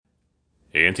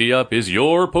Ante Up is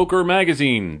your poker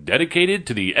magazine dedicated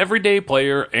to the everyday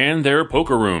player and their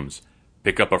poker rooms.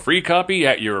 Pick up a free copy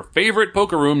at your favorite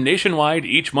poker room nationwide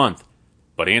each month.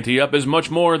 But Ante Up is much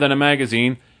more than a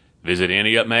magazine. Visit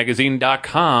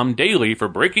AnteUpMagazine.com daily for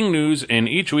breaking news, and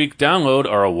each week download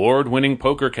our award-winning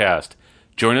PokerCast.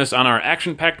 Join us on our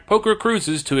action-packed poker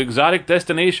cruises to exotic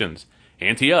destinations.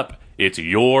 Ante Up, it's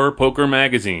your poker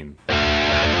magazine.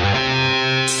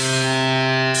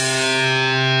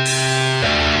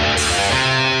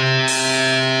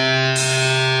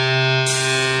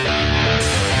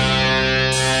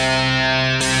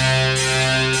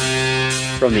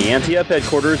 From the Ante Up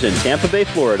headquarters in Tampa Bay,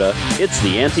 Florida, it's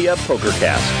the Ante Up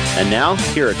PokerCast. And now,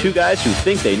 here are two guys who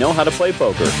think they know how to play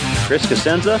poker, Chris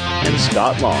Cosenza and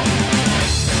Scott Long.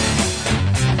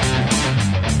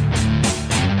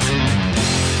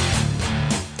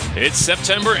 It's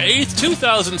September 8th,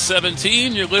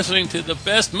 2017. You're listening to the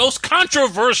best, most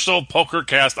controversial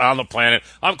PokerCast on the planet.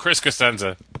 I'm Chris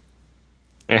Cosenza.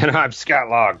 And I'm Scott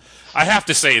Long. I have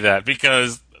to say that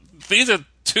because these are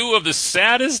two of the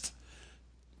saddest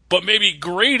but maybe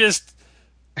greatest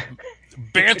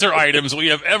banter items we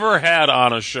have ever had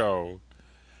on a show.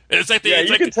 It's like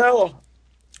you can tell.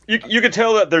 You can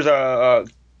tell that there's the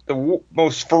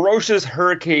most ferocious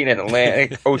hurricane in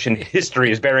Atlantic Ocean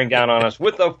history is bearing down on us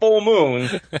with a full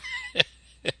moon.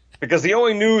 Because the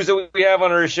only news that we have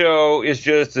on our show is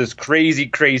just this crazy,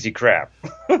 crazy crap.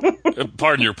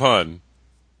 Pardon your pun.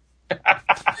 We'll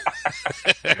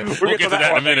get to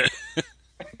that in a minute.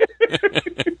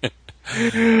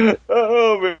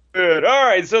 Oh, man. All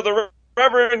right, so the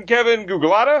Reverend Kevin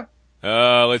Gugliotta?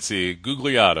 Let's see.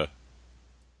 Gugliotta.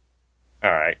 All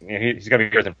right. He's going to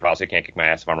be Earthen Pro, so he can't kick my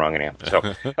ass if I'm wrong anyhow. So,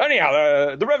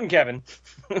 anyhow, the Reverend Kevin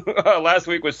last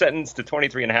week was sentenced to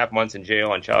 23 and a half months in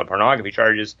jail on child pornography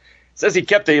charges. Says he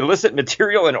kept illicit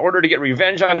material in order to get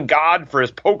revenge on God for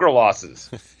his poker losses.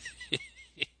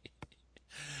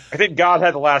 I think God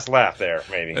had the last laugh there,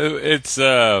 maybe.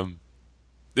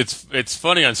 It's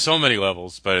funny on so many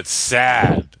levels, but it's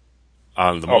sad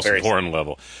on the most important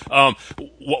level.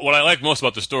 What I like most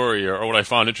about the story, or what I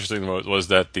found interesting was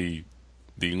that the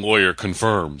lawyer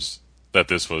confirms that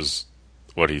this was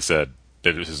what he said.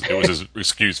 That it was his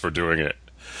excuse for doing it.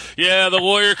 Yeah, the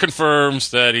lawyer confirms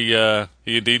that he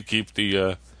indeed keep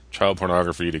the child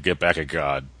pornography to get back at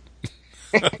God.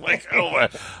 Like,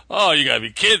 oh, you gotta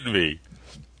be kidding me!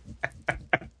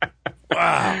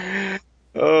 Wow.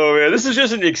 Oh, man, this is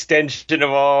just an extension of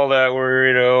all that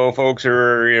where, folks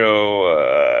are,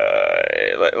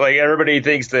 like everybody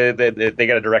thinks that they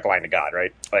got a direct line to God,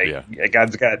 right? Like,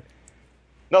 God's got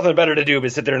nothing better to do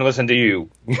but sit there and listen to you,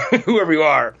 whoever you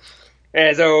are.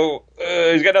 And so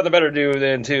he's got nothing better to do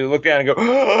than to look down and go,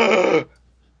 oh,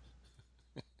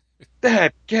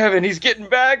 that Kevin, he's getting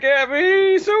back at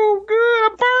me. He's so good.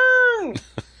 I burn.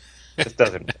 This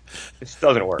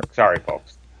doesn't work. Sorry,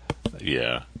 folks.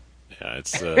 Yeah. Yeah,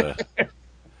 it's and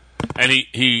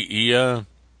he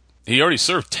already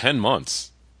served 10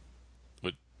 months.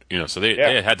 But so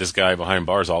they had this guy behind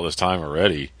bars all this time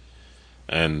already.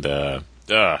 And I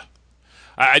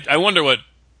wonder what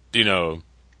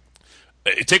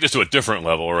take this to a different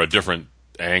level or a different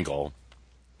angle.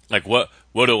 Like what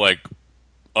do like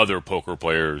other poker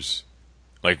players,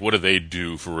 like what do they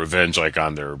do for revenge, like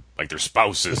on their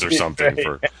spouses or something?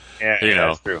 For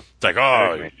that's true. It's like,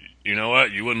 oh, you know what?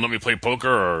 You wouldn't let me play poker,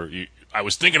 or I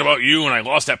was thinking about you and I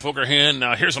lost that poker hand.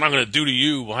 Now here's what I'm going to do to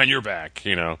you behind your back.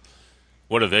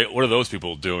 What are those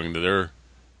people doing to their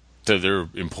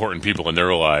important people in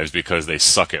their lives because they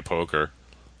suck at poker?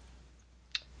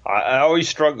 I always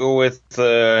struggle with,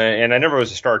 and I never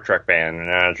was a Star Trek fan,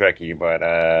 and I'm a Trekkie, but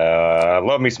I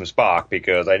love me some Spock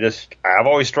because I've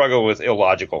always struggled with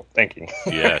illogical thinking.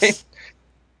 Yes.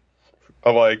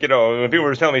 I'm like, when people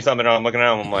were telling me something, I'm looking at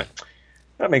them, I'm like,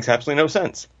 that makes absolutely no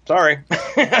sense. Sorry.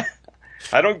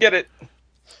 I don't get it.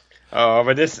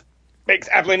 But this makes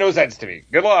absolutely no sense to me.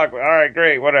 Good luck. All right,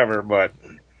 great, whatever, but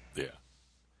yeah.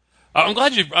 I'm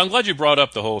glad you brought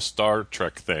up the whole Star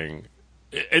Trek thing.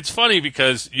 It's funny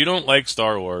because you don't like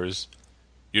Star Wars,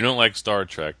 you don't like Star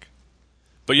Trek,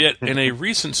 but yet in a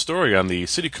recent story on the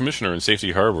city commissioner in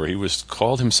Safety Harbor, he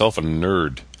called himself a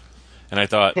nerd. And I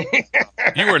thought,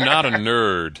 you are not a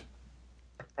nerd,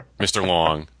 Mr.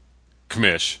 Long,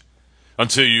 Commish,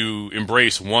 until you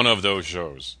embrace one of those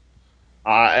shows.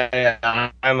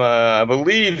 I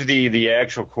believe the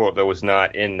actual quote that was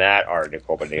not in that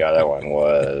article, but the other one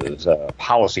was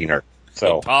policy nerd.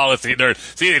 So policy nerd.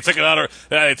 See, they took it out of.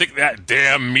 They took that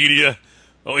damn media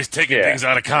always taking things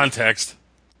out of context.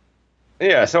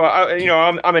 Yeah, so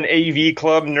I'm an AV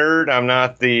club nerd. I'm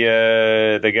not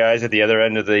the guys at the other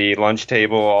end of the lunch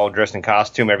table, all dressed in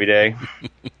costume every day.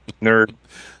 Nerd.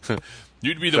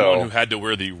 You'd be the one who had to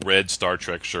wear the red Star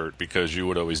Trek shirt because you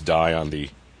would always die on the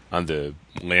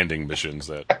landing missions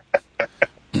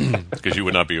because you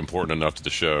would not be important enough to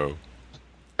the show.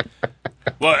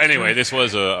 Well, anyway, this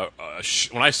was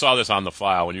when I saw this on the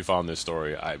file when you found this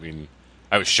story. I mean,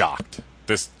 I was shocked.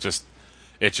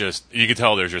 You could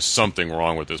tell there's just something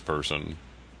wrong with this person,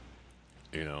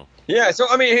 you know. Yeah, so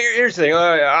I mean, here's the thing.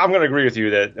 I'm going to agree with you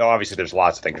that obviously there's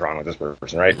lots of things wrong with this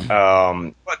person, right?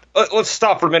 But let's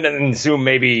stop for a minute and assume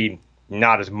maybe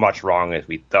not as much wrong as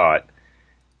we thought.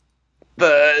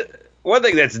 The one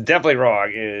thing that's definitely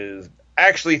wrong is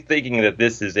actually thinking that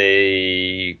this is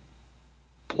a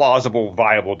plausible,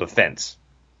 viable defense.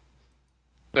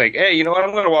 Like, hey, you know what?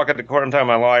 I'm going to walk into court and tell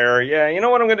my lawyer, yeah, you know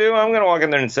what I'm going to do? I'm going to walk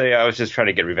in there and say I was just trying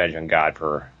to get revenge on God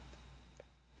for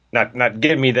not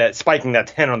giving me spiking that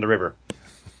 10 on the river.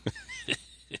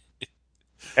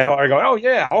 And the lawyer going, oh,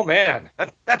 yeah, oh, man,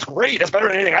 that's great. That's better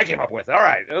than anything I came up with. All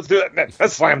right, let's do it.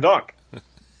 That's slam dunk. I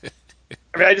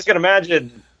mean, I just can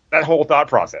imagine that whole thought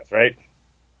process, right?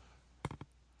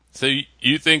 So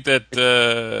you think that...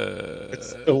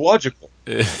 it's illogical.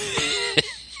 You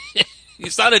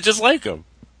sounded just like him.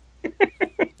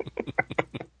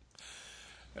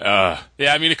 Yeah,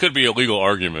 I mean, it could be a legal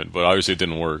argument, but obviously it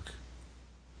didn't work.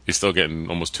 He's still getting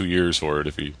almost 2 years for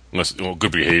it unless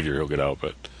good behavior, he'll get out.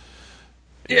 But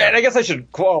yeah, and I guess I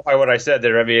should qualify what I said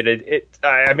there. I mean,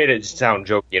 I made it sound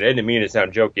jokey. I didn't mean it to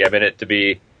sound jokey. I meant it to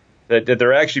be that there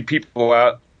are actually people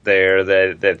out there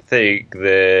that think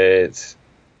that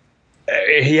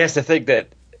he has to think that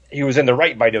he was in the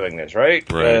right by doing this, right?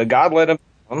 God let him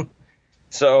down.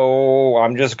 So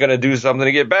I'm just going to do something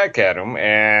to get back at him,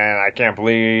 and I can't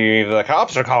believe the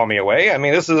cops are calling me away. I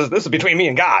mean, this is between me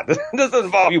and God. This doesn't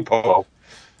involve you, Poe.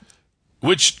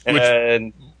 Which not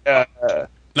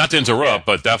to interrupt,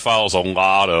 but that follows a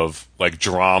lot of like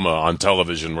drama on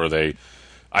television where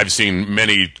I've seen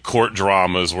many court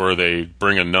dramas where they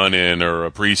bring a nun in or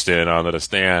a priest in onto the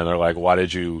stand. They're like, "Why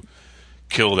did you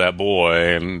kill that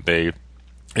boy?" And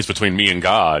it's between me and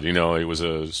God, you know, it was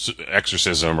a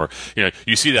exorcism, or, you know,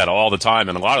 you see that all the time,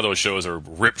 and a lot of those shows are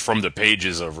ripped from the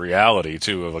pages of reality,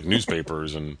 too, of like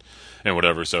newspapers and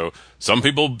whatever. So some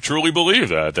people truly believe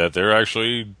that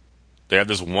they have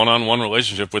this one-on-one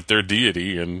relationship with their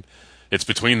deity, and it's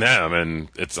between them, and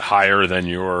it's higher than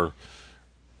your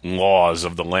laws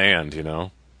of the land, you know?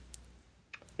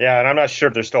 Yeah, and I'm not sure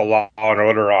if there's still Law and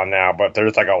Order on now, but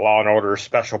there's like a Law and Order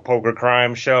special poker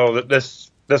crime show that this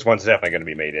one's definitely going to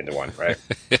be made into one, right?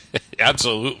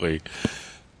 Absolutely.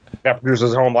 That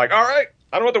producer's home like, all right,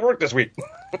 I don't have to work this week.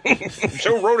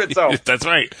 Show wrote itself. That's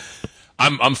right.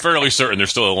 I'm fairly certain there's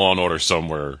still a Law and Order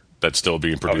somewhere that's still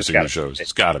being producing the shows.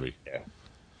 It's got to be. Yeah.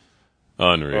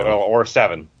 Unreal. Or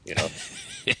 7, you know.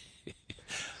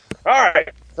 All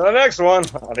right. So the next one,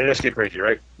 they just get crazy,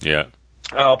 right? Yeah.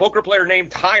 A poker player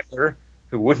named Tyler,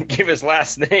 who wouldn't give his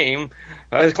last name,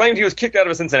 claimed he was kicked out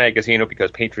of a Cincinnati casino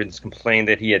because patrons complained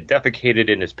that he had defecated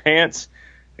in his pants.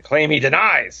 The claim he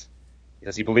denies,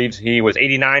 because he believes he was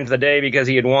 89 for the day because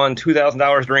he had won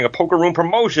 $2,000 during a poker room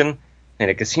promotion, and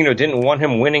the casino didn't want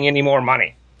him winning any more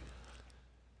money.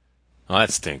 Oh,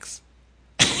 that stinks.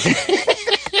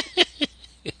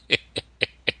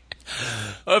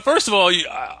 First of all,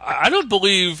 I don't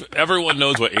believe everyone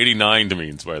knows what 89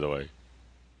 means, by the way.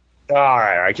 All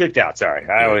right, kicked out. Sorry,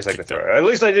 I always like to throw it. At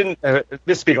least I didn't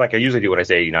misspeak like I usually do when I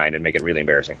say 89 and make it really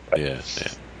embarrassing. But. Yeah.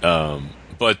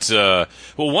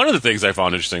 Well, one of the things I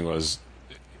found interesting was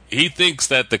he thinks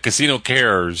that the casino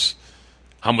cares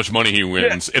how much money he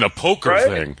wins in a poker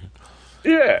thing.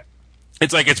 Yeah.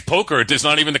 It's like it's poker. It's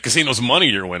not even the casino's money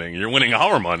you're winning. You're winning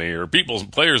our money or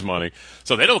players' money.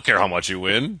 So they don't care how much you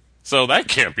win. So that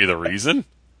can't be the reason.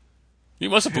 You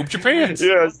must have pooped your pants.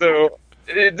 Yeah, so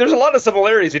there's a lot of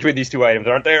similarities between these two items,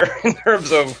 aren't there? In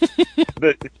terms of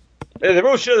they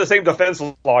both share the same defense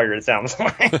lawyer, it sounds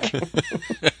like.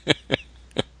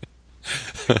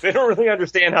 They don't really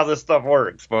understand how this stuff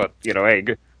works, but, you know, hey,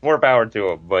 more power to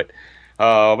them. But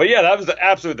yeah, that was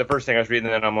absolutely the first thing I was reading,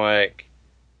 and then I'm like,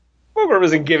 poker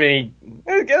isn't giving.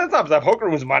 It's not that poker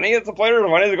was money. It's a player's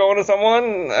money. It's going to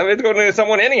someone. I mean, it's going to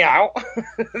someone anyhow.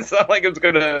 It's not like it's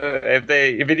going to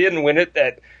if he didn't win it,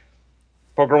 that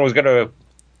poker was going to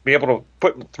be able to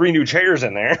put 3 new chairs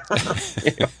in there.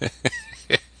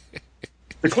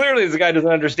 But clearly, this guy doesn't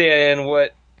understand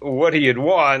what he had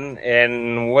won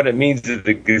and what it means to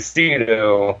the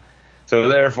casino. So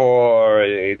therefore,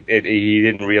 he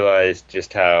didn't realize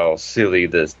just how silly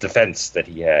this defense that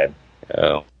he had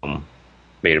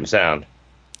made him sound.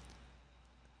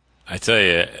 I tell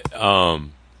you, I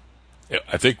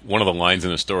think one of the lines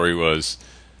in the story was,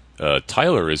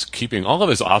 Tyler is keeping all of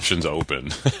his options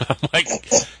open. I'm like,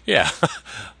 yeah.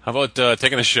 How about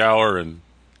taking a shower and...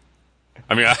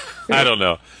 I mean, I don't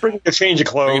know. Bring a change of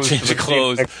clothes.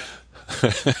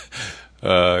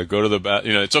 Go to the bath.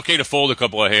 It's okay to fold a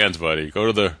couple of hands, buddy. Go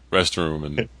to the restroom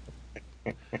and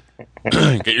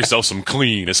get yourself some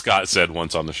clean, as Scott said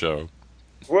once on the show.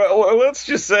 Well, let's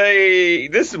just say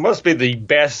this must be the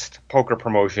best poker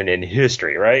promotion in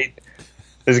history, right?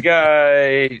 This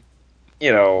guy,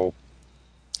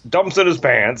 dumps in his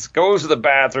pants, goes to the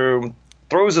bathroom,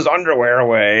 throws his underwear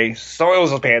away,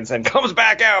 soils his pants, and comes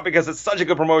back out because it's such a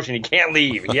good promotion he can't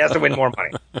leave. He has to win more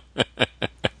money.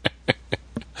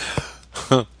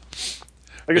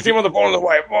 I can see him on the phone with the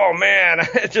wife. Oh, man,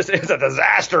 it's a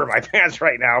disaster in my pants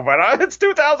right now, but it's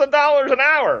 $2,000 an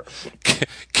hour.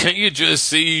 Can't you just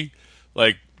see,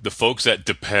 the folks at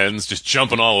Depends just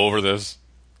jumping all over this?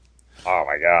 Oh,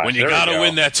 my gosh. When you got to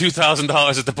win that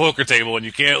 $2,000 at the poker table and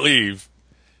you can't leave,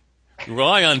 you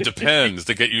rely on Depends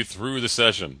to get you through the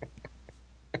session.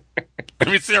 I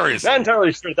mean, seriously. Not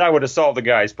entirely sure that would have solved the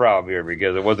guy's problem here,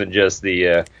 because it wasn't just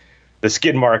the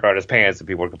skid mark on his pants that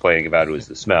people were complaining about. It was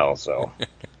the smell, so...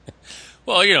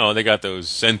 Well, they got those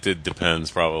scented Depends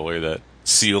probably that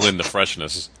seal in the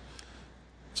freshness.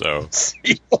 So...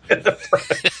 Seal in the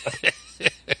freshness.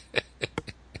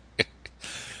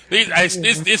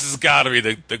 This has got to be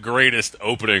the greatest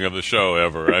opening of the show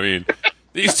ever. I mean,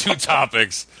 these two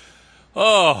topics,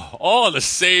 all in the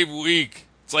same week.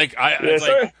 It's like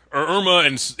Irma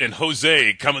and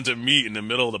Jose coming to meet in the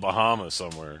middle of the Bahamas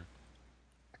somewhere.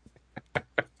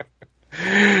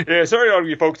 Yeah, sorry to all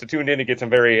you folks that tuned in to get some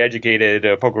very educated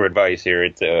poker advice here.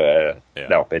 It's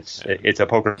it's a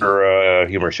poker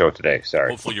humor show today.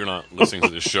 Sorry. Hopefully you're not listening to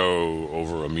the show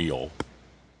over a meal.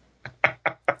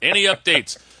 Any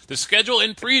updates? The schedule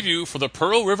and preview for the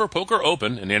Pearl River Poker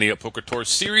Open and Ante Up Poker Tour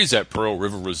Series at Pearl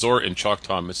River Resort in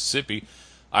Choctaw, Mississippi,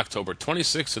 October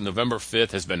 26th and November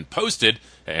 5th has been posted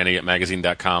at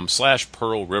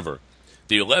anteupmagazine.com/Pearl River.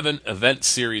 The 11 event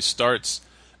series starts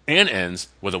and ends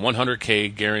with a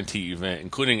 $100K guarantee event,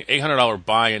 including $800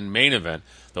 buy-in main event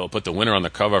that will put the winner on the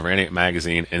cover of Ante Up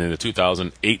Magazine and in the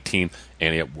 2018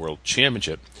 Ante Up World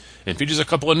Championship. And features a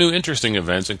couple of new interesting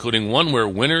events, including one where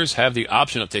winners have the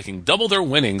option of taking double their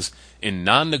winnings in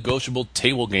non-negotiable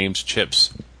table games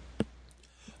chips.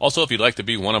 Also, if you'd like to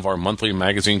be one of our monthly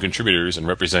magazine contributors and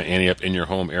represent Ante Up in your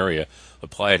home area,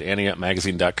 apply at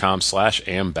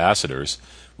anteupmagazine.com/ambassadors.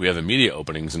 We have immediate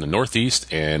openings in the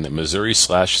Northeast and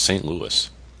Missouri/St. Louis.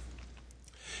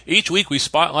 Each week we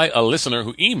spotlight a listener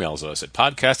who emails us at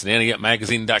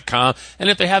podcast@anteupmagazine.com, and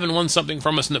if they haven't won something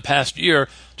from us in the past year,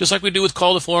 just like we do with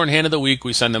Call the Floor and Hand of the Week,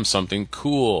 we send them something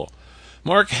cool.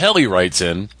 Mark Helly writes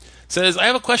in, says, I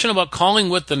have a question about calling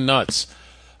with the nuts.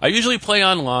 I usually play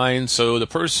online, so the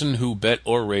person who bet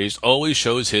or raised always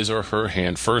shows his or her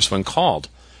hand first when called.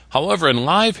 However, in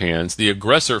live hands, the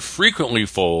aggressor frequently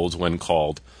folds when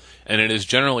called, and it is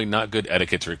generally not good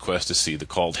etiquette to request to see the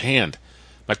called hand.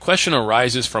 My question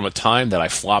arises from a time that I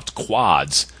flopped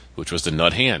quads, which was the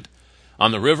nut hand.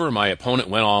 On the river, my opponent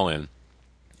went all in,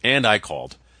 and I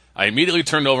called. I immediately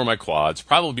turned over my quads,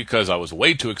 probably because I was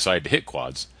way too excited to hit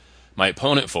quads. My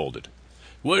opponent folded.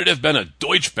 Would it have been a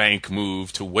Deutsche Bank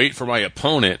move to wait for my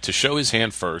opponent to show his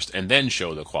hand first and then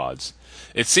show the quads?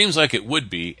 It seems like it would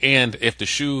be, and if the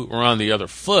shoe were on the other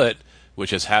foot,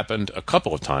 which has happened a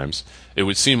couple of times, it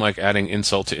would seem like adding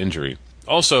insult to injury.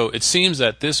 Also, it seems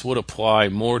that this would apply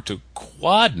more to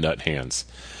quad nut hands.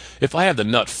 If I have the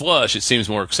nut flush, it seems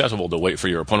more acceptable to wait for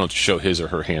your opponent to show his or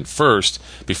her hand first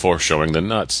before showing the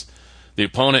nuts. The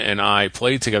opponent and I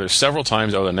played together several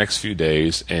times over the next few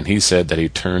days, and he said that he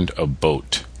turned a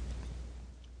boat.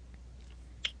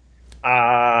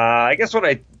 I guess what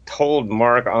I told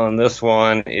Mark on this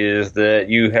one is that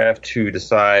you have to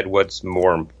decide what's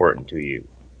more important to you.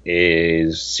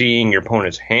 Is seeing your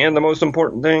opponent's hand the most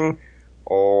important thing,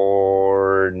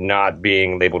 or not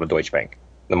being labeled a Deutsche Bank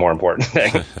the more important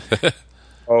thing?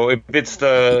 Oh, if it's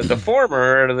the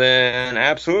former, then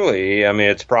absolutely. I mean,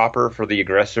 it's proper for the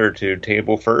aggressor to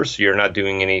table first. You're not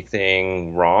doing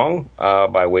anything wrong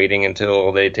by waiting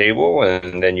until they table,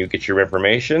 and then you get your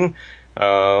information.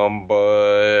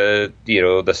 But,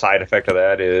 the side effect of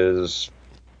that is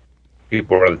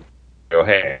people are go,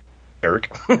 hey, Eric,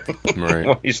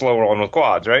 right. He's slow rolling with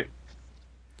quads, right?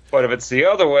 But if it's the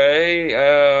other way,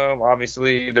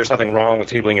 obviously there's nothing wrong with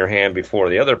tabling your hand before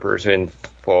the other person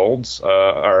folds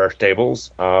or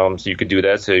tables. So you could do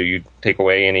that, so you take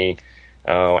away any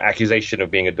accusation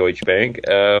of being a Deutsche Bank.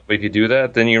 But if you do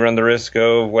that, then you run the risk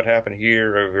of what happened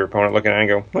here, of your opponent looking at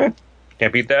it and go,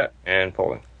 Can't beat that, and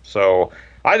pulling. So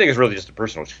I think it's really just a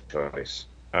personal choice.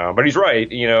 But he's right.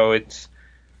 It's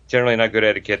generally not good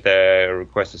etiquette to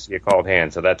request to see a called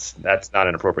hand, so that's not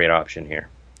an appropriate option here.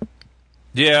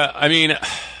 Yeah, I mean,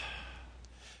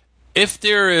 if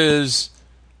there is,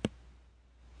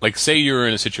 like, say you're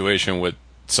in a situation with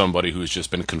somebody who's just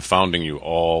been confounding you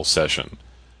all session,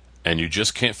 and you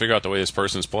just can't figure out the way this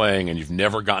person's playing, and you've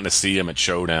never gotten to see him at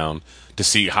Showdown, to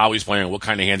see how he's playing, what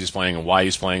kind of hands he's playing, and why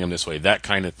he's playing them this way, that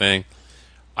kind of thing,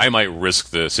 I might risk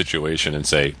the situation and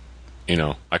say,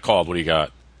 I called, what do you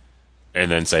got?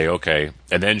 And then say, okay,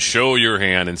 and then show your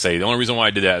hand and say, the only reason why I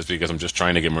did that is because I'm just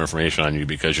trying to get more information on you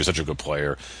because you're such a good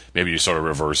player. Maybe you sort of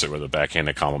reverse it with a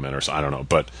backhanded compliment or so, I don't know.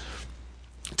 But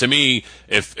to me,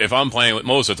 if I'm playing with,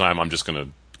 most of the time, I'm just going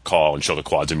to call and show the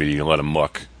quads immediately and let him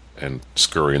muck and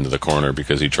scurry into the corner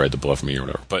because he tried to bluff me or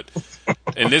whatever. But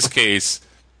in this case,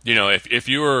 if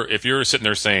you're sitting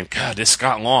there saying, God, this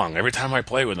Scott Long, every time I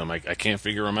play with him, I can't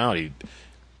figure him out.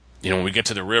 When we get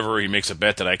to the river, he makes a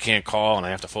bet that I can't call, and I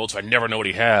have to fold, so I never know what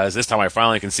he has. This time I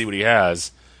finally can see what he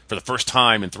has. For the first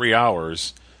time in 3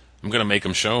 hours, I'm going to make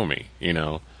him show me,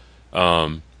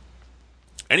 And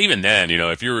even then,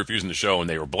 if you're refusing to show and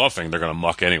they were bluffing, they're going to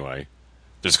muck anyway.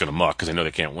 They're just going to muck because they know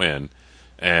they can't win.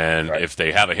 And right. If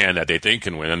they have a hand that they think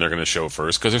can win, then they're going to show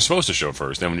first because they're supposed to show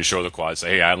first. Then when you show the quad,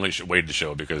 say, hey, I only waited to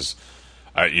show because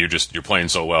you're playing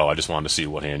so well. I just wanted to see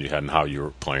what hand you had and how you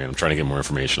were playing. I'm trying to get more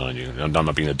information on you. I'm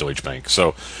not being a Deutsche Bank.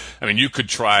 So, I mean, you could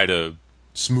try to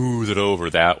smooth it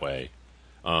over that way.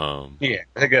 Yeah,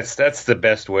 I think that's the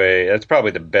best way. That's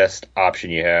probably the best option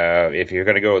you have if you're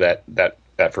going to go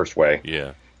that first way.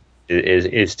 Yeah,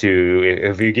 is to,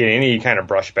 if you get any kind of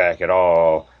brushback at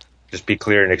all, just be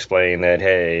clear and explain that.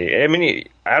 Hey, I mean,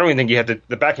 I don't even think you have to.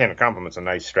 The backhanded compliment's a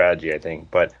nice strategy, I think,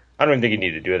 but I don't even think you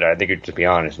need to do that. I think you just be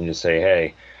honest and just say,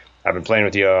 hey, I've been playing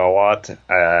with you a lot.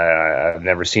 I've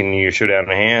never seen you show down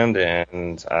a hand,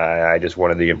 and I just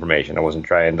wanted the information. I wasn't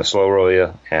trying to slow roll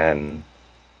you, and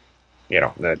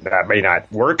that may not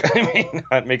work. I may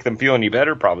not make them feel any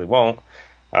better. Probably won't.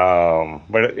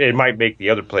 But it might make the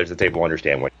other players at the table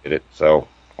understand why you did it. So,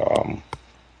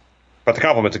 but the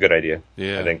compliment's a good idea.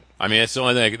 Yeah, I think. I mean, it's the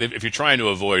only thing. If you're trying to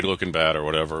avoid looking bad or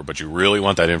whatever, but you really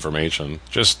want that information,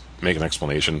 just make an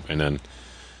explanation, and then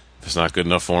if it's not good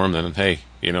enough for him, then hey,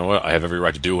 you know what? I have every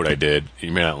right to do what I did.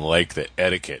 You may not like the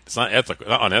etiquette. It's not ethical,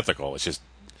 not unethical. It's just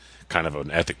kind of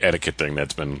an etiquette thing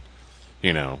that's been,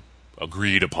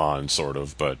 agreed upon, sort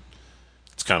of. But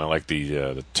it's kind of like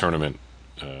the tournament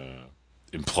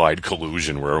implied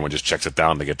collusion, where everyone just checks it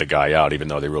down to get the guy out, even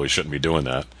though they really shouldn't be doing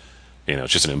that.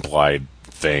 It's just an implied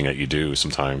thing that you do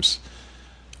sometimes.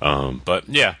 But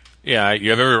yeah, you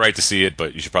have every right to see it,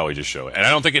 but you should probably just show it. And I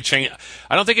don't think it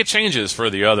changes for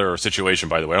the other situation.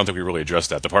 By the way, I don't think we really addressed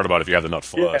that. The part about if you have the nut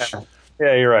flush.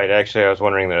 Yeah, you're right. Actually, I was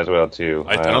wondering that as well too.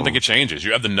 I don't think it changes.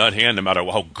 You have the nut hand, no matter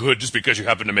how good. Just because you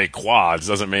happen to make quads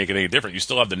doesn't make it any different. You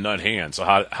still have the nut hand. So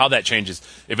how that changes?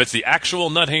 If it's the actual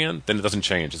nut hand, then it doesn't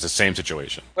change. It's the same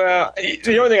situation. Well,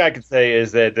 the only thing I could say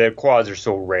is that the quads are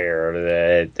so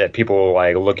rare that people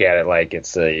look at it like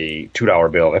it's a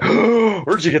 $2 bill. Like, oh,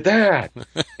 where'd you get that?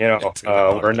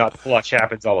 Where nut flush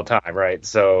happens all the time, right?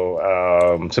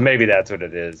 So maybe that's what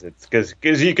it is. It's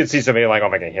because you could see somebody like, oh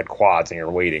my god, you hit quads and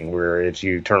you're waiting. Where if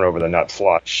you turn over the nut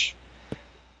flush,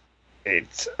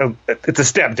 it's a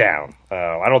step down.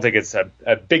 I don't think it's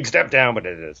a big step down, but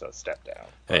it is a step down.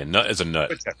 Hey, nut is a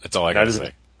nut. That's all I gotta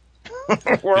say.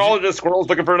 We're all just squirrels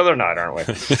looking for another nut, aren't we?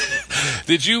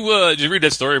 Did you read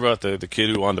that story about the kid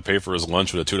who wanted to pay for his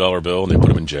lunch with a $2 bill and they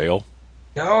put him in jail?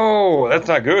 No, that's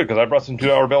not good because I brought some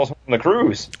 $2 bills from the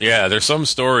cruise. Yeah, there's some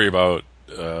story about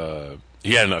it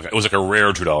was like a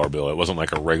rare $2 bill. It wasn't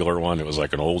like a regular one. It was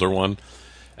like an older one.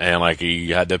 And he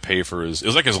had to pay for it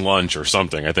was like his lunch or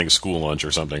something, I think school lunch or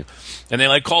something. And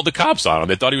they called the cops on him.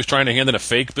 They thought he was trying to hand in a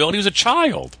fake bill, and he was a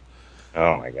child.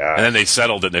 Oh my god! And then they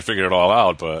settled it and they figured it all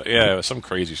out. But yeah, it was some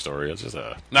crazy story. It's just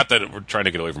not that we're trying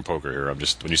to get away from poker here. I'm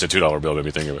just, when you said $2 bill, it made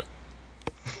me think of it.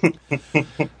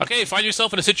 Okay, find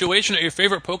yourself in a situation at your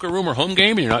favorite poker room or home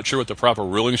game and you're not sure what the proper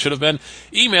ruling should have been?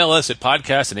 Email us at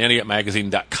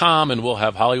podcast@anteupmagazine.com and we'll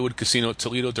have Hollywood Casino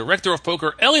Toledo Director of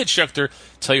Poker, Elliot Schechter,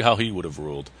 tell you how he would have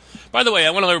ruled. By the way,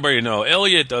 I want everybody to know,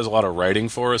 Elliot does a lot of writing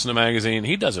for us in the magazine.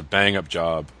 He does a bang-up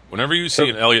job. Whenever you see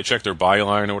an Elliot Schechter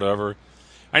byline or whatever,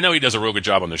 I know he does a real good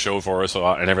job on the show for us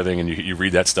and everything, and you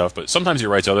read that stuff, but sometimes he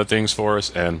writes other things for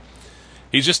us, and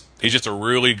he's just a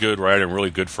really good writer and really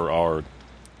good for our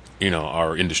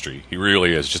industry. He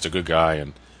really is just a good guy,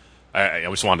 and I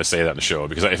just wanted to say that in the show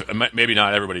because maybe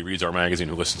not everybody reads our magazine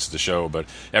who listens to the show, but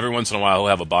every once in a while he'll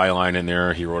have a byline in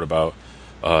there. He wrote about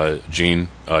Gene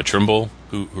Trimble,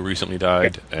 who recently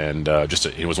died, and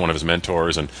he was one of his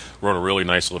mentors, and wrote a really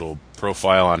nice little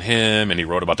profile on him, and he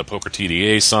wrote about the Poker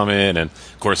TDA Summit, and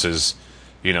of course his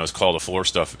Call to Floor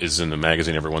stuff is in the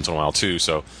magazine every once in a while too.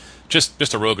 So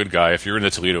just a real good guy. If you're in the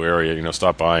Toledo area,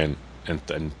 stop by and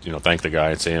thank the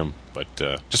guy and see him. But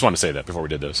just wanted to say that before we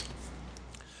did this.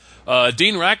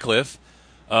 Dean Ratcliffe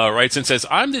writes and says,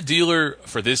 I'm the dealer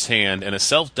for this hand in a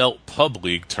self-dealt pub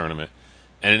league tournament,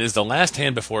 and it is the last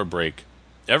hand before break.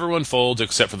 Everyone folds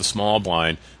except for the small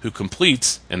blind, who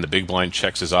completes, and the big blind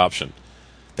checks his option.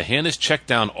 The hand is checked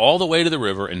down all the way to the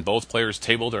river, and both players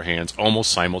table their hands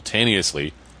almost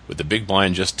simultaneously, with the big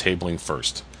blind just tabling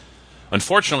first.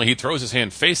 Unfortunately, he throws his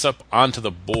hand face up onto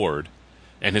the board,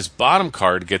 and his bottom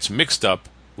card gets mixed up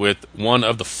with one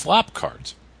of the flop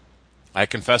cards. I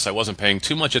confess I wasn't paying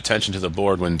too much attention to the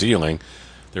board when dealing.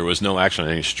 There was no action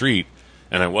on any street,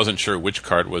 and I wasn't sure which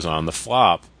card was on the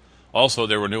flop. Also,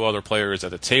 there were no other players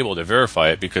at the table to verify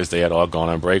it because they had all gone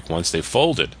on break once they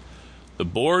folded. The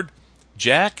board,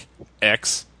 Jack,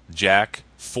 X, Jack,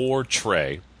 4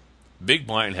 tray. Big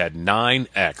blind had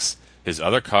 9X. His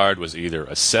other card was either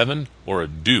a 7 or a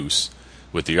deuce,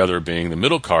 with the other being the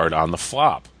middle card on the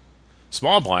flop.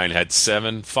 Small blind had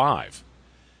 7-5.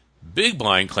 Big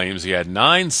blind claims he had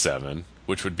 9-7,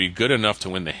 which would be good enough to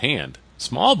win the hand.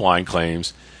 Small blind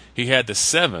claims he had the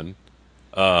 7,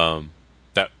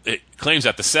 claims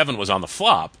that the 7 was on the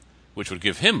flop, which would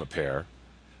give him a pair.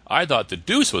 I thought the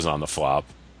deuce was on the flop,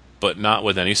 but not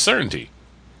with any certainty.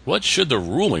 What should the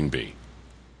ruling be?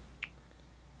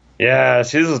 Yeah,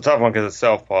 see, this is a tough one because it's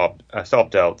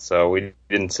self-dealt, so we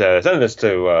didn't send this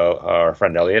to our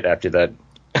friend Elliot after that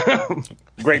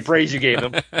great praise you gave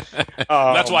him.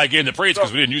 That's why I gave him the praise,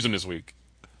 because we didn't use him this week.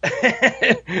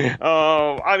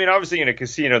 I mean, obviously in a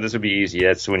casino, this would be easy.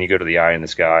 That's when you go to the eye in the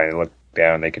sky and look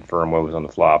down, and they confirm what was on the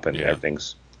flop, and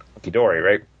everything's hunky-dory,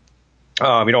 right?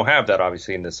 You don't have that,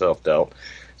 obviously, in the self-dealt.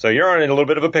 So you're in a little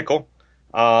bit of a pickle.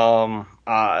 So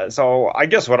I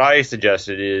guess what I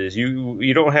suggested is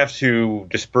you don't have to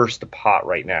disperse the pot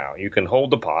right now. You can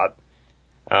hold the pot,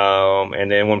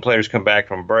 and then when players come back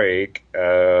from break,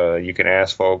 you can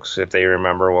ask folks if they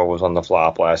remember what was on the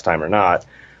flop last time or not.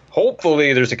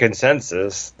 Hopefully there's a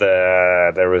consensus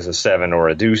that there was a 7 or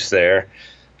a deuce there,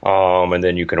 and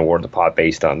then you can award the pot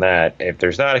based on that. If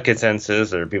there's not a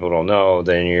consensus or people don't know,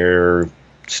 then you're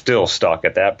still stuck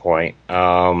at that point.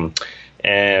 But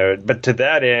to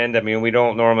that end, I mean, we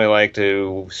don't normally like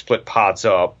to split pots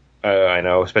up, I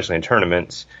know, especially in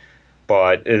tournaments.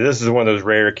 But this is one of those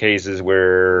rare cases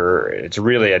where it's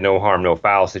really a no harm, no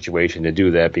foul situation to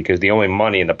do that, because the only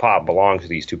money in the pot belongs to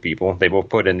these two people. They both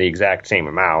put in the exact same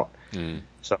amount.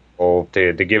 So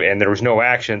to give, and there was no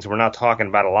action, so we're not talking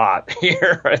about a lot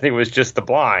here. I think it was just the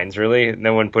blinds, really.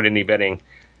 No one put any betting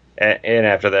in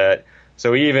after that.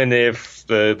 So even if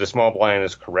the small blind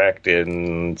is correct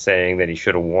in saying that he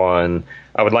should have won,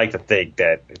 I would like to think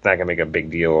that it's not going to make a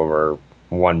big deal over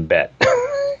one bet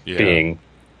being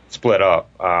split up.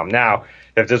 Now,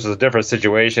 if this was a different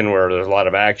situation where there's a lot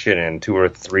of action and 2 or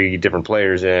 3 different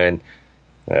players in,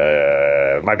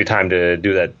 it might be time to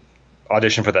do that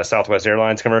audition for that Southwest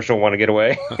Airlines commercial, Want to Get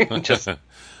Away? just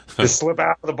slip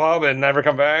out of the pub and never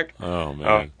come back. Oh,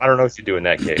 man. I don't know what you do in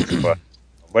that case,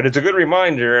 but it's a good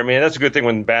reminder. I mean, that's a good thing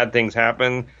when bad things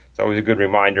happen. It's always a good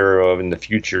reminder of in the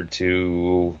future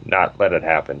to not let it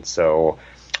happen. So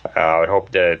I would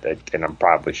hope that, and I'm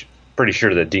probably pretty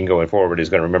sure that Dean going forward is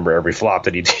going to remember every flop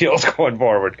that he deals going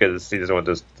forward, because he doesn't want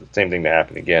the same thing to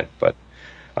happen again. But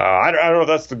I don't know if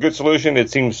that's the good solution.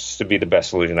 It seems to be the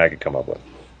best solution I could come up with.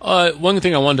 One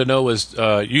thing I wanted to know was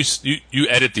you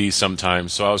edit these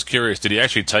sometimes, so I was curious. Did he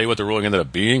actually tell you what the ruling ended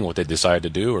up being, what they decided to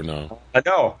do, or no?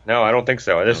 No, I don't think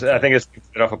so. Okay. I think it's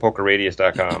off of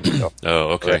PokerRadius.com. So. Oh,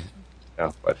 okay.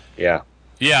 No, but yeah,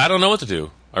 I don't know what to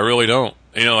do. I really don't.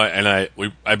 I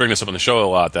bring this up on the show a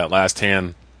lot. That last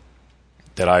hand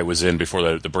that I was in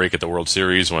before the break at the World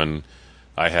Series, when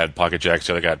I had pocket jacks,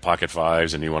 the other guy had pocket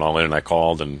 5s, and he went all in, and I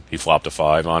called, and he flopped a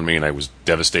 5 on me, and I was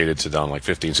devastated to down like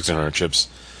 1,600 chips.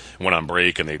 Went on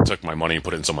break, and they took my money and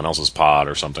put it in someone else's pot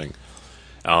or something.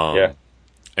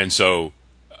 And so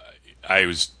I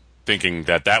was thinking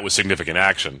that was significant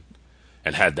action,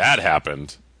 and had that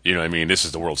happened, this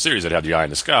is the World Series, I'd have the eye in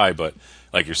the sky, but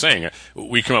like you're saying,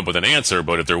 we come up with an answer,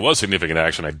 but if there was significant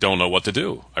action, I don't know what to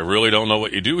do. I really don't know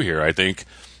what you do here. I think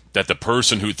that the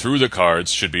person who threw the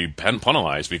cards should be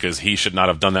penalized, because he should not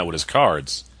have done that with his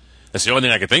cards. That's the only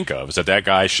thing I could think of, is that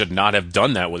guy should not have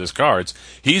done that with his cards.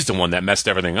 He's the one that messed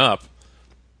everything up.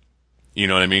 You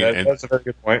know what I mean? That's a very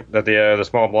good point. That the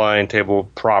small blind table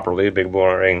properly, big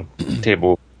blind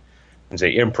table, I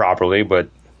say improperly, but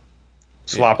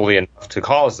sloppily enough to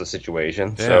cause the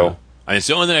situation. Yeah. So and it's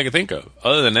the only thing I can think of.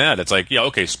 Other than that, it's like, yeah,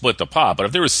 okay, split the pot. But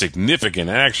if there was significant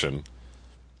action,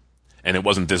 and it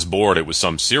wasn't this board, it was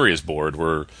some serious board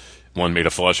where one made a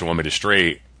flush and one made a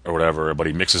straight or whatever, but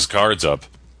he mixes cards up.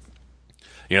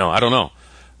 I don't know.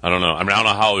 I mean, I don't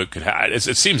know how it could happen. It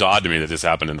seems odd to me that this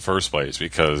happened in the first place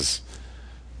because,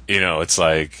 it's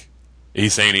like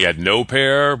he's saying he had no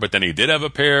pair, but then he did have a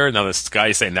pair. Now this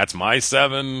guy's saying that's my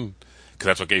 7 because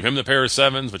that's what gave him the pair of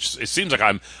 7s, which it seems like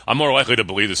I'm more likely to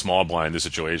believe the small blind in this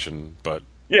situation. But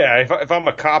yeah, if I'm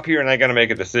a cop here and I got to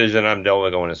make a decision, I'm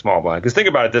definitely going to small blind. Because think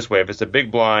about it this way: if it's a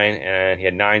big blind and he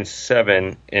had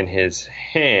 9-7 in his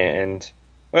hand.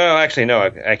 Well, actually, no.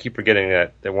 I keep forgetting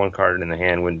that one card in the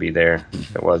hand wouldn't be there.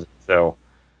 It wasn't. So,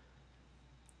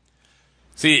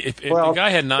 see, if the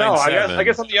guy had 9-7, no, I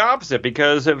guess I'm the opposite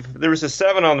because if there was a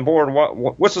 7 on the board,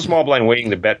 what's the small blind waiting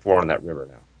to bet for on that river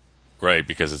now? Right,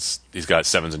 because he's got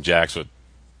 7s and jacks with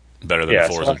better than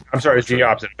 4s. So I'm sorry, it's the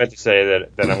opposite. I meant to say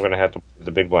that I'm going to have to put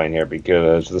the big blind here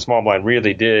because the small blind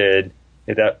really did.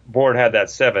 If that board had that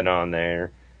 7 on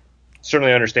there,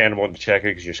 certainly understandable to check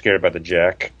it because you're scared about the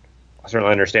jack.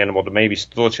 Certainly understandable to maybe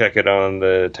still check it on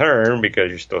the turn because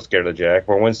you're still scared of the jack.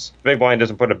 But once the big blind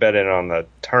doesn't put a bet in on the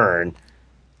turn,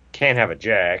 can't have a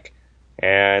jack.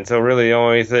 And so really the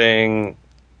only thing,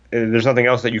 there's nothing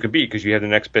else that you could beat because you have the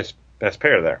next best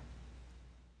pair there.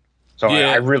 So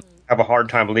yeah. I really have a hard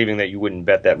time believing that you wouldn't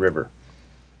bet that river.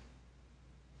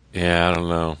 Yeah, I don't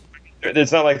know.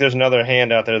 It's not like there's another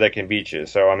hand out there that can beat you.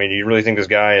 So, I mean, you really think this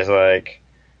guy is like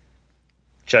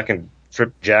checking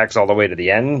trip jacks all the way to the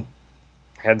end?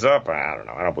 Heads up? I don't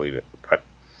know. I don't believe it.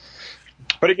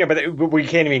 But again, we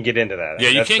can't even get into that. Yeah,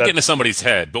 you can't get into somebody's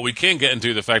head, but we can get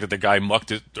into the fact that the guy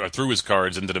mucked it or threw his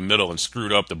cards into the middle and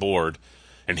screwed up the board,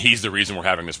 and he's the reason we're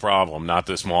having this problem, not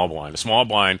the small blind. The small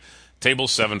blind, table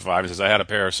 7-5, says I had a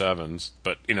pair of 7s,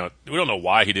 but we don't know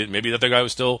why he didn't. Maybe that the guy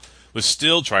was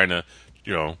still trying to,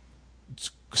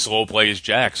 slow play his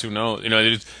jacks. Who knows?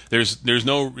 There's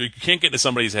no, you can't get into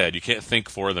somebody's head. You can't think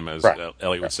for them, as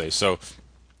Elliot would say. So.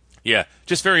 Yeah,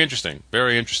 just very interesting.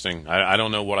 Very interesting. I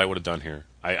don't know what I would have done here.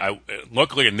 I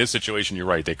luckily in this situation, you're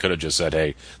right. They could have just said,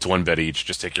 "Hey, it's 1 bet each.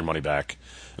 Just take your money back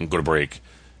and go to break,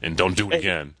 and don't do it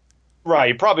again." Right.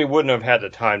 You probably wouldn't have had the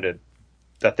time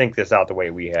to think this out the way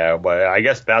we have. But I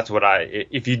guess that's what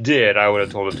if you did, I would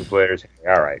have told the 2 players,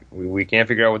 "All right, we can't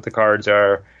figure out what the cards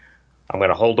are. I'm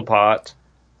going to hold the pot.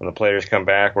 When the players come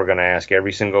back, we're going to ask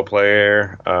every single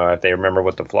player if they remember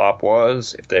what the flop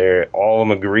was. If they all of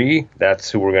them agree,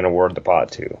 that's who we're going to award the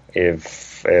pot to.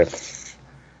 If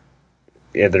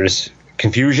there's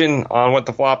confusion on what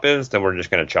the flop is, then we're just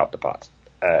going to chop the pot.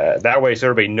 That way, so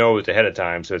everybody knows ahead of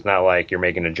time. So it's not like you're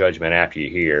making a judgment after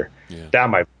you hear. Yeah. That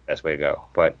might be the best way to go.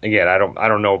 But again, I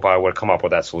don't know if I would come up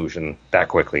with that solution that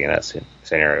quickly in that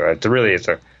scenario. It's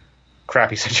a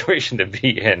crappy situation to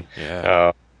be in.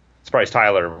 Yeah. Surprised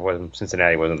Tyler when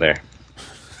Cincinnati wasn't there.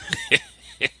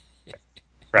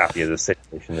 Crappy of the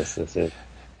situation this is.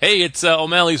 Hey, it's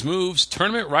O'Malley's Moves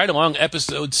Tournament Ride Along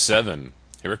Episode 7.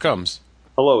 Here it comes.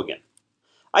 Hello again.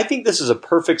 I think this is a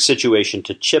perfect situation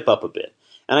to chip up a bit,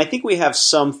 and I think we have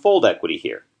some fold equity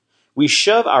here. We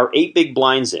shove our 8 big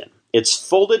blinds in. It's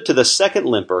folded to the second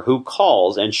limper who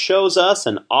calls and shows us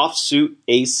an offsuit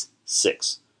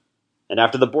ace-6. And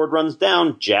after the board runs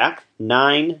down jack,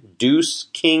 9, deuce,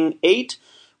 king, 8,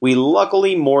 we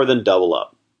luckily more than double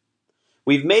up.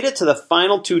 We've made it to the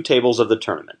final 2 tables of the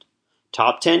tournament.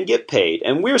 Top 10 get paid,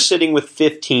 and we're sitting with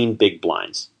 15 big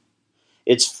blinds.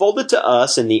 It's folded to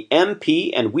us in the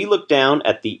MP, and we look down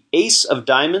at the ace of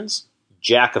diamonds,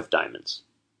 jack of diamonds.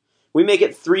 We make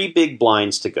it 3 big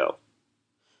blinds to go.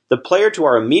 The player to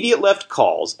our immediate left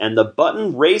calls, and the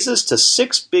button raises to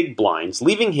 6 big blinds,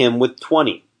 leaving him with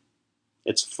 20.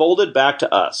 It's folded back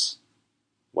to us.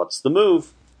 What's the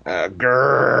move?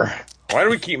 Grrr. Why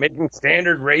do we keep making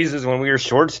standard raises when we were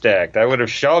short stacked? I would have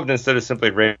shoved instead of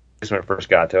simply raised when it first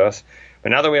got to us. But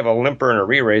now that we have a limper and a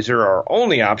re-raiser, our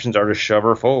only options are to shove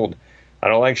or fold. I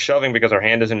don't like shoving because our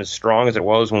hand isn't as strong as it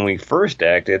was when we first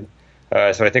acted.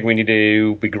 So I think we need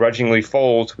to begrudgingly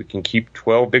fold so we can keep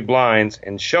 12 big blinds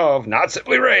and shove, not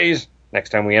simply raise,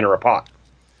 next time we enter a pot.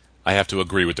 I have to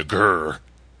agree with the grrr.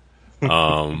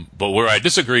 But where I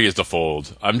disagree is the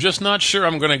fold. I'm just not sure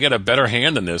I'm going to get a better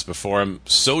hand than this before I'm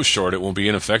so short it won't be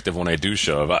ineffective when I do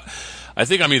shove. I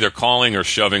think I'm either calling or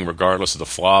shoving regardless of the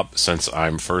flop since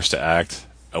I'm first to act,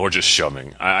 or just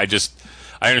shoving. I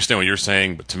understand what you're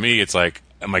saying, but to me it's like,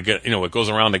 what goes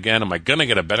around again, am I going to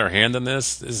get a better hand than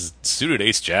this? This is suited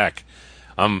ace-jack.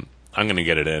 I'm going to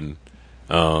get it in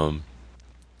and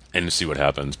see what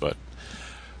happens. But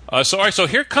So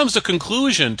here comes the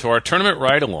conclusion to our tournament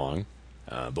ride-along.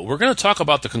 But we're going to talk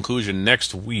about the conclusion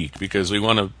next week because we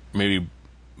want to maybe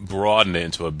broaden it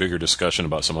into a bigger discussion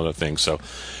about some other things. So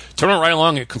turn it right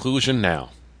along at conclusion now.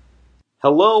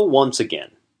 Hello once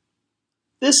again.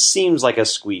 This seems like a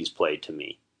squeeze play to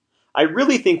me. I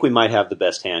really think we might have the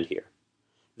best hand here.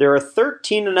 There are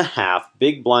 13.5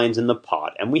 big blinds in the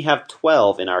pot, and we have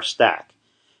 12 in our stack.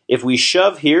 If we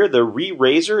shove here, the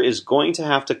re-raiser is going to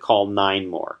have to call 9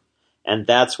 more. And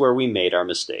that's where we made our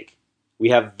mistake. We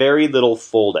have very little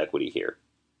fold equity here.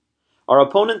 Our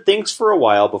opponent thinks for a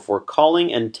while before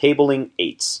calling and tabling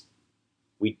 8s.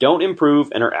 We don't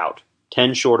improve and are out,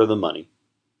 10 short of the money.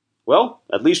 Well,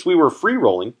 at least we were free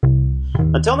rolling.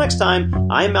 Until next time,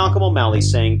 I'm Malcolm O'Malley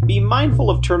saying, be mindful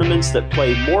of tournaments that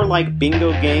play more like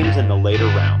bingo games in the later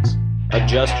rounds.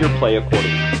 Adjust your play accordingly.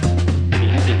 Do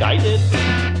you think I did?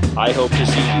 I hope to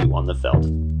see you on the felt.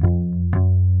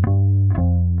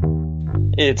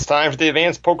 It's time for the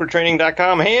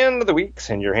AdvancedPokerTraining.com Hand of the Week.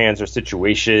 Send your hands or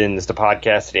situations to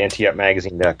podcast at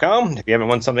anteupmagazine.com. If you haven't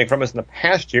won something from us in the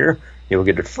past year, you will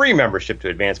get a free membership to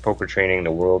Advanced Poker Training,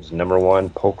 the world's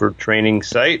 #1 poker training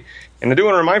site. And I do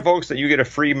want to remind folks that you get a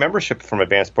free membership from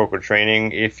Advanced Poker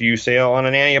Training if you sail on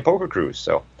an Ania Poker Cruise.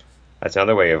 So that's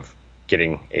another way of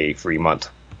getting a free month.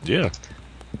 Yeah.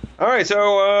 All right,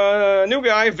 so new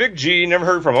guy, Vic G. Never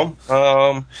heard from him.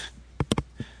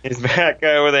 He's back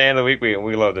with the Hand of the Week.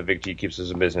 We love that Vic G keeps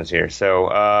us in business here. So,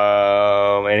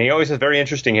 and he always has very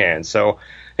interesting hands. So,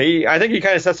 I think he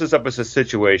kind of sets us up as a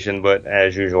situation, but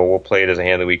as usual, we'll play it as a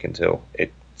Hand of the Week until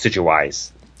it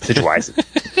situize.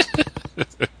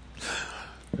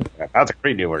 That's a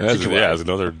great new word. That's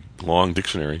another long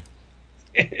dictionary.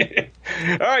 All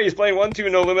right, he's playing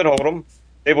 1-2 no limit hold'em.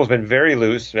 Table's been very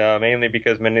loose, mainly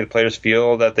because many of the players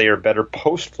feel that they are better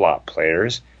post-flop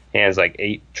players. Hands like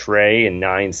 8 Trey and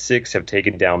 9-6 have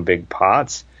taken down big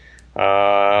pots. The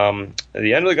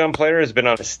end of the gun player has been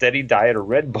on a steady diet of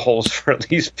Red Bulls for at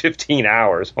least 15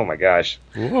 hours. Oh my gosh.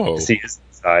 Whoa. See his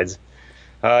sides.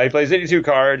 He plays 82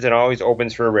 cards and always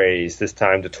opens for a raise, this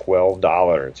time to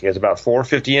 $12. He has about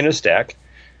 $4.50 in his stack.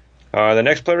 The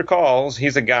next player calls.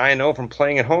 He's a guy I know from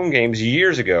playing at home games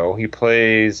years ago. He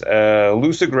plays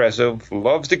loose aggressive,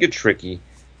 loves to get tricky,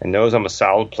 and knows I'm a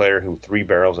solid player who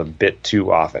 3-barrels a bit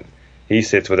too often. He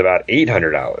sits with about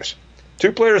 $800.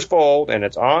 2 players fold, and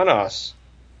it's on us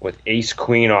with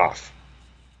ace-queen off.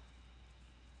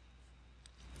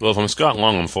 Well, if I'm Scott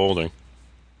Long, I'm folding.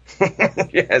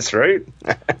 Yes, right?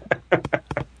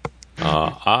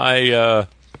 I'm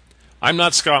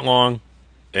not Scott Long,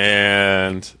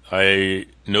 and I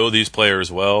know these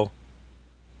players well,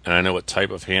 and I know what type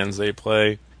of hands they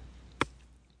play.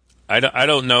 I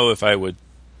don't know if I would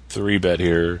 3-bet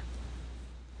here.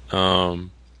 I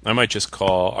might just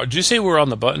call. Did you say we're on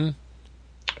the button?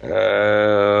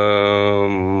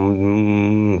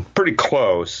 Pretty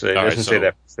close. It doesn't say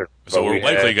that. So we're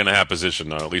likely going to have position,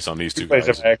 though, at least on these two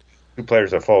guys. 2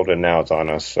 players are folded, now it's on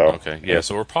us. So okay, yeah.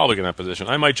 So we're probably going to have position.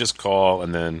 I might just call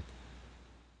and then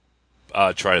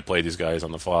try to play these guys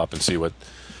on the flop and see what.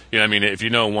 You know, I mean, if you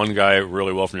know one guy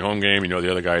really well from your home game, you know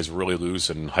the other guy is really loose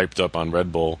and hyped up on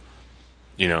Red Bull.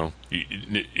 You know,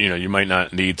 you might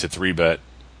not need to 3-bet.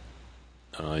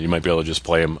 You might be able to just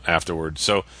play him afterwards.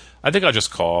 So I think I'll just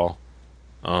call.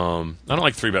 I don't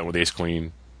like 3-bet with ace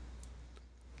queen.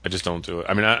 I just don't do it.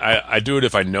 I mean, I do it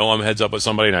if I know I'm heads up with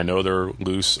somebody and I know they're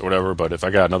loose or whatever. But if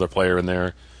I got another player in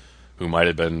there who might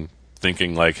have been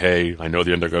thinking like, hey, I know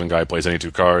the undergun guy plays any 2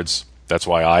 cards. That's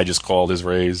why I just called his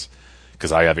raise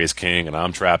because I have ace king and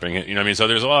I'm trapping it. You know what I mean? So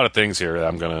there's a lot of things here that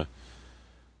I'm gonna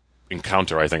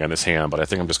encounter, I think, on this hand, but I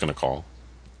think I'm just going to call.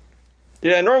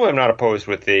 Yeah, normally I'm not opposed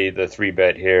with the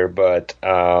 3-bet here, but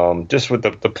just with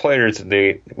the players,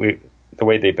 the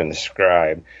way they've been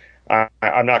described,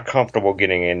 I'm not comfortable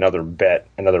getting another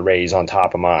raise on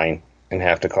top of mine and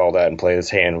have to call that and play this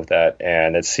hand with that,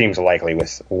 and it seems likely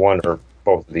with one or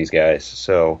both of these guys.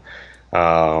 So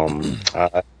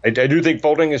I do think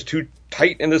folding is too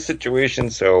tight in this situation,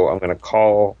 so I'm going to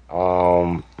call.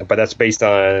 But that's based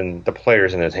on the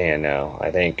players in his hand now.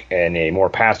 I think in a more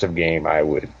passive game, I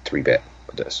would 3-bet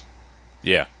with this.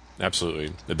 Yeah,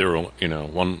 absolutely. There were,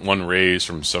 one raise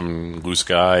from some loose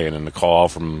guy and then a call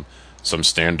from some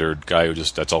standard guy who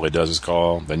just that's all he does is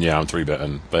call. Then yeah, I'm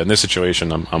 3-betting. But in this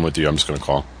situation, I'm with you. I'm just going to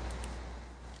call.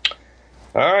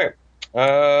 All right.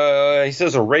 He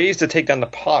says a raise to take down the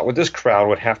pot with this crowd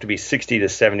would have to be $60 to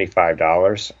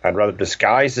 $75. I'd rather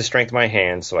disguise the strength of my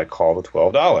hand, so I call the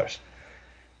 $12.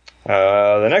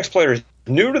 The next player is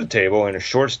new to the table and is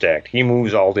short stacked. He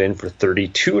moves all in for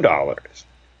 $32.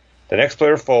 The next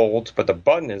player folds, but the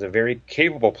button is a very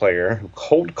capable player who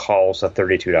cold calls the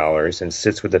 $32 and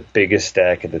sits with the biggest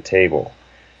stack at the table.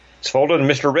 It's folded to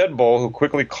Mr. Red Bull, who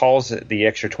quickly calls it the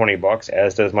extra $20,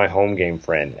 as does my home game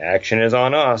friend. Action is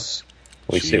on us.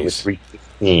 We sit with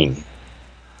 315.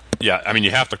 Yeah, I mean,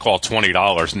 you have to call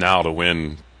 $20 now to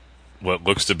win what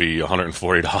looks to be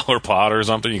 $140 pot or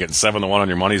something. You get 7-1 on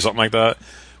your money, something like that,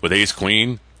 with ace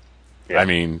queen. Yeah. I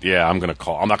mean, yeah, I'm gonna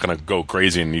call. I'm not gonna go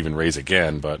crazy and even raise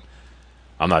again, but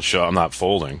I'm not sure. I'm not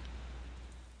folding.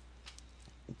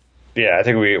 Yeah, I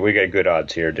think we got good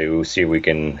odds here to see if we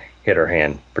can hit our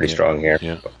hand pretty strong here.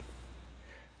 Yeah.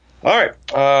 All right.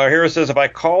 Here it says, if I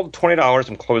called $20,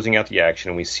 I'm closing out the action,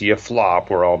 and we see a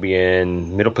flop where I'll be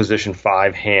in middle position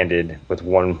 5-handed with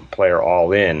one player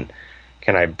all in.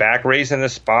 Can I back raise in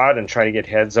this spot and try to get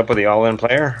heads up with the all-in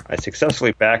player? I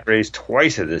successfully back raised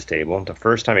twice at this table. The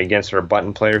first time against our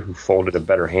button player who folded a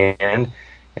better hand,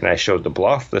 and I showed the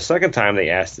bluff. The second time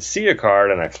they asked to see a card,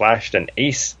 and I flashed an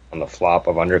ace on the flop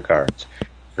of undercards.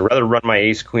 I'd rather run my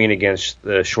ace-queen against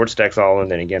the short stacks all-in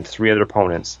than against 3 other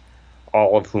opponents,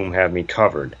 all of whom have me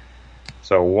covered.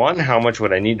 So 1, how much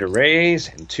would I need to raise?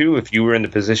 And 2, if you were in the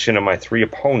position of my 3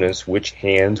 opponents, which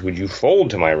hands would you fold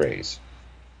to my raise?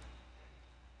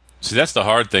 See, that's the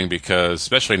hard thing, because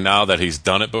especially now that he's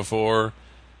done it before,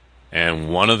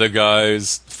 and one of the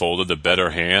guys folded the better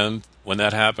hand when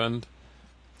that happened,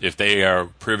 if they are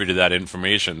privy to that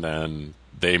information, then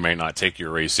they may not take your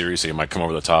raise seriously. It might come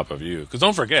over the top of you. Because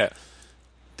don't forget,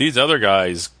 these other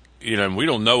guys, we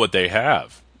don't know what they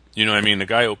have. You know what I mean? The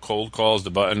guy who cold calls the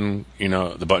button,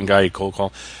 the button guy he cold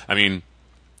call. I mean,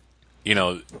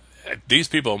 these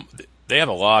people, they have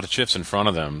a lot of chips in front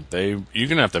of them. You're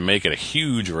going to have to make it a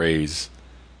huge raise.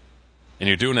 And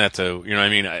you're doing that to, I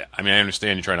mean, I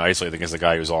understand you're trying to isolate against the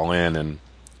guy who's all in, and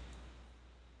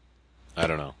I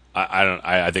don't know.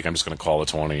 I think I'm just going to call the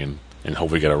 20 and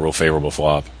hope we get a real favorable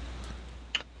flop.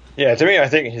 Yeah, to me, I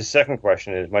think his second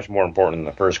question is much more important than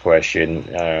the first question.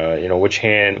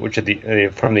 Which of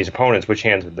the from these opponents, which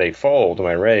hands would they fold to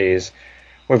my raise?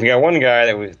 Well, if you got one guy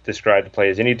that was described to play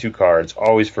as any 2 cards,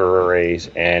 always for a raise,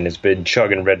 and has been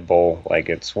chugging Red Bull like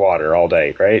it's water all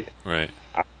day, right? Right.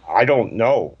 I don't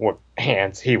know what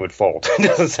hands he would fold. It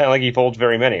doesn't sound like he folds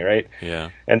very many, right? Yeah.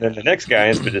 And then the next guy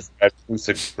has been described as loose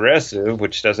aggressive,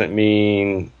 which doesn't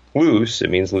mean loose. It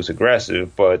means loose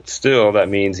aggressive, but still that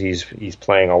means he's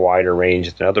playing a wider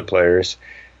range than other players.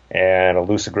 And a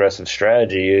loose aggressive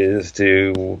strategy is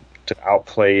to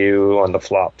outplay you on the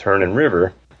flop, turn, and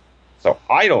river. So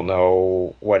I don't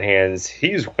know what hands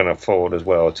he's going to fold as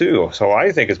well too. So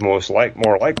I think it's more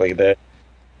likely that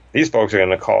these folks are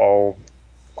going to call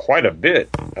quite a bit,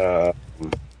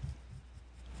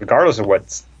 regardless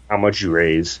of how much you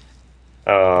raise.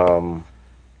 So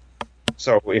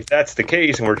if that's the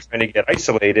case and we're trying to get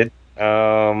isolated,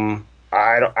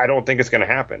 I don't think it's going to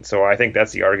happen. So I think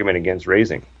that's the argument against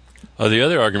raising. The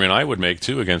other argument I would make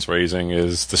too against raising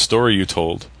is the story you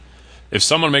told. If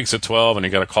someone makes a 12 and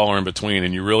you got a caller in between,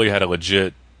 and you really had a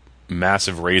legit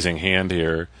massive raising hand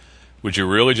here, would you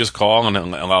really just call and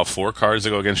allow 4 cards to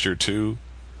go against your 2?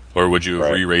 Or would you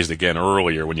have re-raised again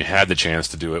earlier when you had the chance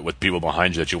to do it with people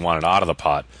behind you that you wanted out of the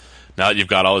pot? Now that you've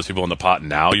got all those people in the pot,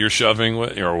 now you're shoving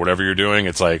with, or whatever you're doing,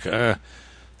 it's like,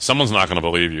 someone's not going to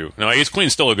believe you. Now, ace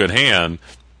queen's still a good hand,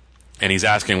 and he's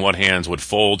asking what hands would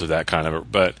fold to that kind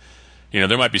of, but,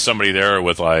 there might be somebody there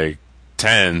with like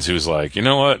 10s who's like, you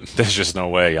know what, there's just no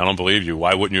way, I don't believe you.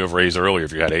 Why wouldn't you have raised earlier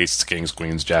if you had aces, kings,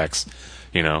 queens, jacks,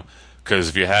 because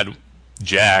if you had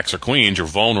jacks or queens, you're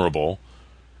vulnerable.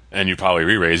 And you probably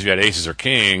re-raise. If you had aces or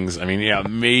kings, I mean, yeah,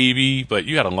 maybe, but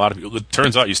you had a lot of people. It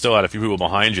turns out you still had a few people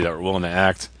behind you that were willing to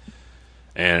act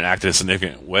and act in a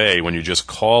significant way when you just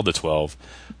called the 12.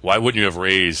 Why wouldn't you have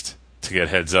raised to get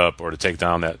heads up or to take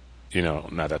down that,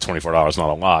 not that $24, not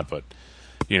a lot, but,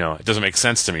 it doesn't make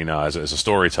sense to me now as a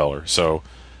storyteller. So,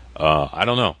 I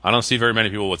don't know. I don't see very many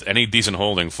people with any decent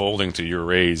holding folding to your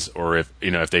raise, or if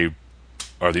they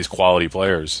are these quality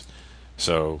players.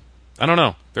 So, I don't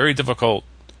know. Very difficult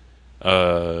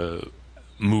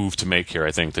move to make here,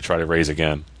 I think, to try to raise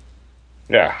again.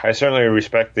 Yeah, I certainly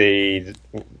respect the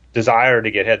desire to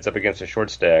get heads up against a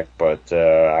short stack, but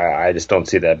I just don't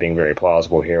see that being very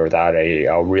plausible here without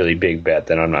a really big bet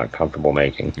that I'm not comfortable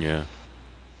making. Yeah.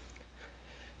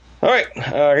 All right,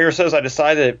 here it says, I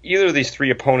decided if either of these 3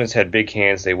 opponents had big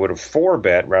hands, they would have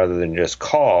 4-bet rather than just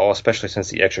call, especially since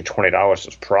the extra $20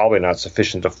 was probably not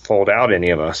sufficient to fold out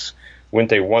any of us. Wouldn't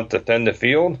they want to thin the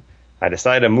field? I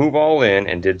decided to move all in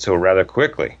and did so rather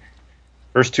quickly.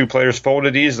 First 2 players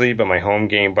folded easily, but my home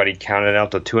game buddy counted out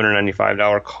the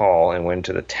 $295 call and went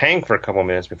to the tank for a couple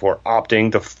minutes before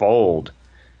opting to fold.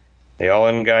 The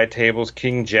all-in guy tables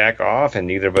king jack off, and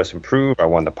neither of us improved. I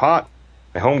won the pot.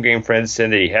 My home game friend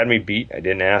said that he had me beat. I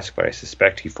didn't ask, but I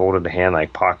suspect he folded the hand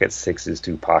like pocket sixes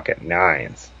to pocket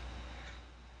nines.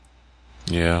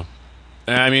 Yeah.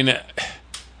 I mean,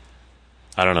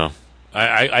 I don't know.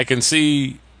 I can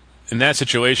see in that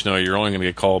situation, though, you're only going to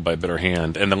get called by a better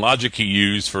hand. And the logic he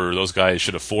used for those guys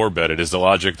should have 4-betted is the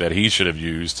logic that he should have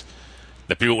used,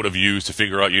 that people would have used to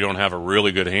figure out you don't have a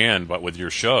really good hand but with your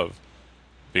shove.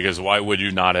 Because why would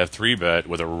you not have 3-bet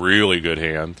with a really good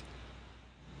hand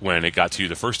when it got to you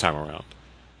the first time around?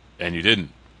 And you didn't.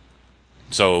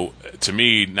 So, to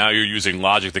me, now you're using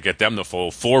logic to get them to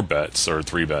fold 4 bets or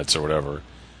 3 bets or whatever,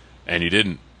 and you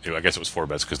didn't. I guess it was 4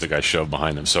 bets because the guy shoved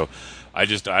behind them. So, I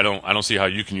don't see how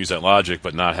you can use that logic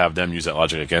but not have them use that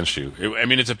logic against you.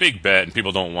 It's a big bet, and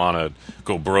people don't want to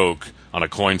go broke on a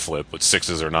coin flip with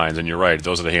 6s or 9s. And you're right;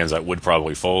 those are the hands that would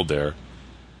probably fold there.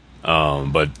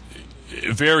 But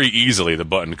very easily, the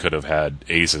button could have had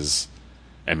aces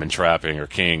and been trapping or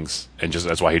kings, and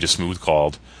that's why he just smooth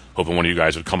called, hoping one of you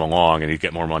guys would come along and he'd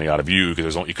get more money out of you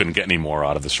because you couldn't get any more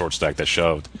out of the short stack that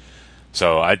shoved.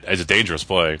 So it's a dangerous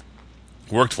play.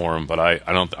 Worked for him, but I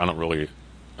don't really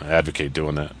advocate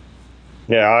doing that.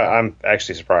 Yeah, I'm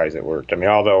actually surprised it worked.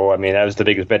 Although that was the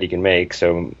biggest bet he can make.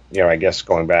 So I guess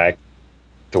going back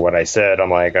to what I said, I'm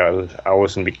like I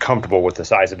wasn't be comfortable with the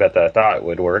size of bet that I thought it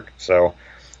would work. So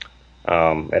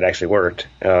it actually worked,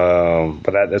 but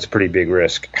that's a pretty big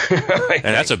risk. And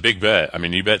that's a big bet.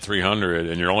 You bet 300,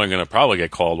 and you're only going to probably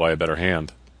get called by a better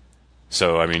hand.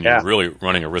 So you're really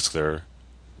running a risk there.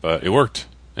 But it worked.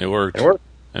 It worked.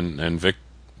 And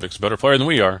Vic's a better player than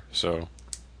we are. So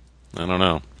I don't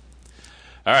know.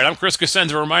 All right, I'm Chris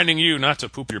Cosenza reminding you not to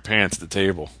poop your pants at the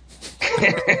table.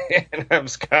 And I'm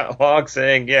Scott Locke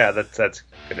saying, yeah, that's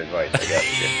good advice, I guess.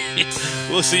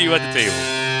 Yeah. We'll see you at the table.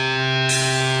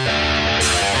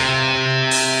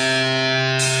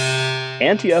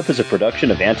 Ante Up is a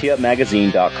production of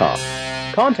AnteUpMagazine.com.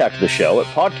 Contact the show at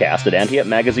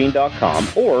podcast@AnteUpMagazine.com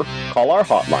or call our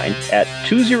hotline at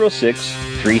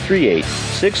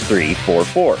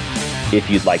 206-338-6344. If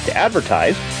you'd like to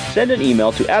advertise, send an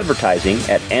email to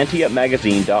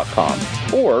advertising@AnteUpMagazine.com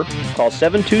or call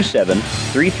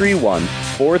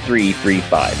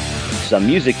 727-331-4335. Some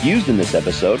music used in this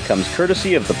episode comes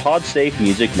courtesy of the PodSafe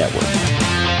Music Network.